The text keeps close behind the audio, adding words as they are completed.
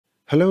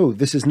Hello,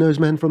 this is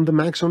Noseman from the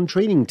Maxon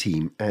training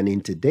team, and in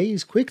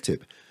today's quick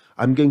tip,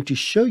 I'm going to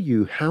show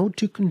you how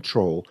to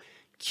control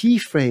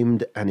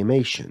keyframed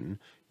animation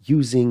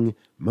using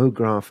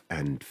Mograph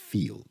and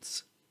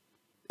Fields.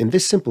 In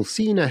this simple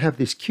scene, I have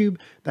this cube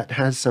that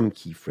has some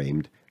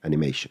keyframed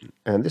animation,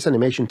 and this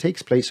animation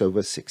takes place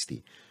over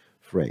 60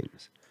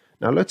 frames.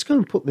 Now let's go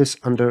and put this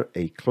under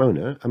a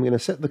cloner. I'm going to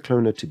set the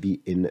cloner to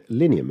be in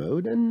linear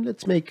mode, and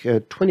let's make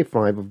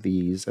 25 of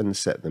these and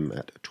set them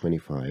at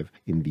 25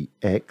 in the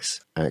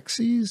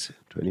x-axis,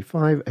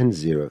 25 and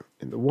 0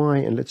 in the y,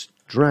 and let's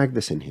drag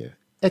this in here.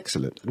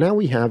 Excellent. Now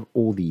we have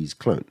all these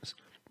clones.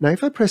 Now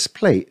if I press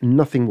play,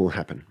 nothing will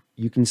happen.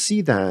 You can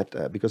see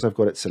that because I've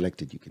got it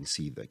selected, you can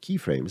see the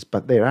keyframes,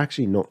 but they're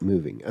actually not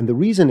moving. And the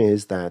reason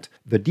is that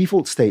the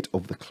default state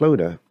of the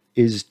cloner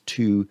is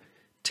to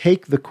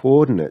take the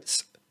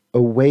coordinates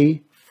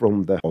away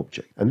from the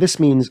object. And this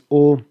means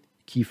all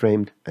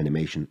keyframed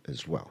animation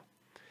as well.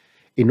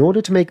 In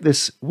order to make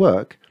this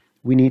work,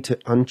 we need to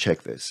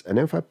uncheck this. And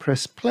if I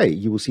press play,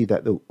 you will see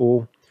that they'll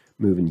all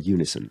move in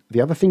unison.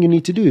 The other thing you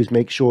need to do is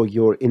make sure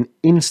you're in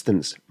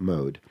instance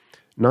mode.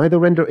 Neither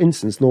render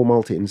instance nor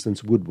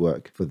multi-instance would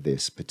work for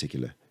this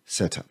particular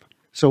setup.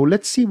 So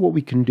let's see what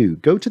we can do.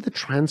 Go to the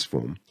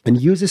transform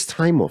and use this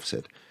time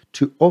offset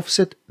to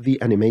offset the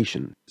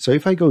animation. So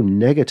if I go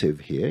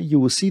negative here, you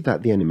will see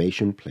that the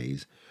animation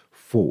plays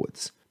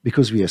forwards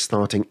because we are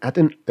starting at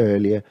an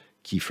earlier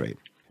keyframe.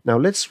 Now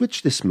let's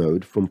switch this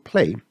mode from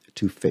play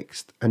to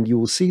fixed, and you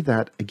will see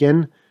that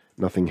again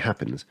nothing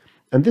happens.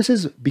 And this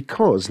is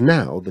because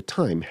now the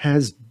time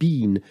has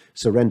been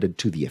surrendered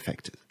to the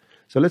effector.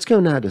 So let's go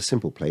and add a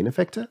simple plane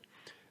effector.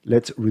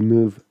 Let's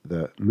remove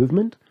the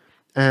movement,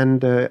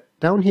 and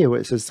down here where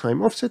it says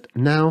time offset,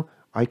 now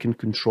I can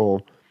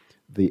control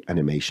the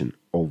animation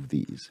of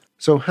these.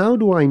 So how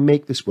do I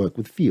make this work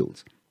with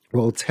fields?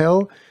 Well,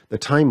 tell the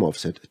time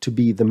offset to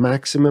be the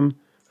maximum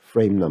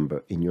frame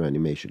number in your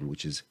animation,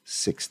 which is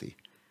 60.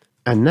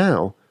 And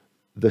now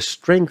the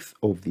strength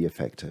of the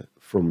effector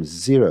from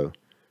 0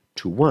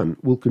 to 1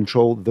 will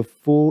control the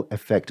full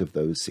effect of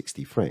those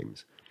 60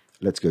 frames.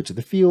 Let's go to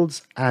the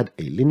fields, add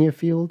a linear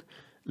field.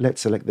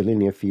 Let's select the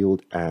linear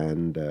field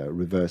and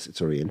reverse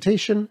its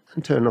orientation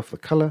and turn off the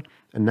color.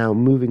 And now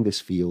moving this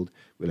field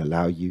will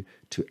allow you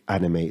to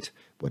animate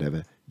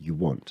whatever you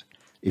want.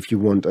 If you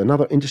want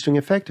another interesting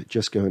effect,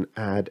 just go and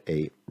add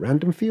a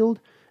random field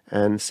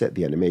and set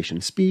the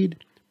animation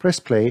speed, press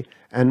play,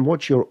 and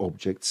watch your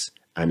objects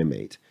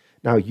animate.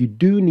 Now you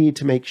do need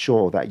to make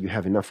sure that you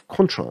have enough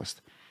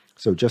contrast.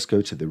 So just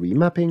go to the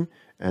remapping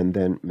and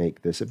then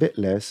make this a bit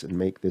less and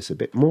make this a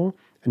bit more.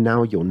 And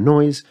now your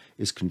noise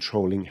is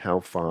controlling how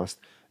fast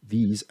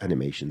these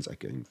animations are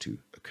going to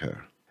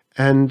occur.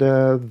 And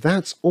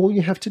that's all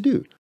you have to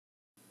do.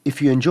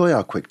 If you enjoy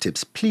our quick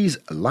tips, please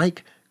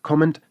like,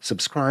 comment,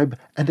 subscribe,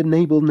 and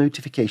enable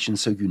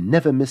notifications so you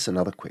never miss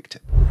another quick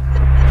tip.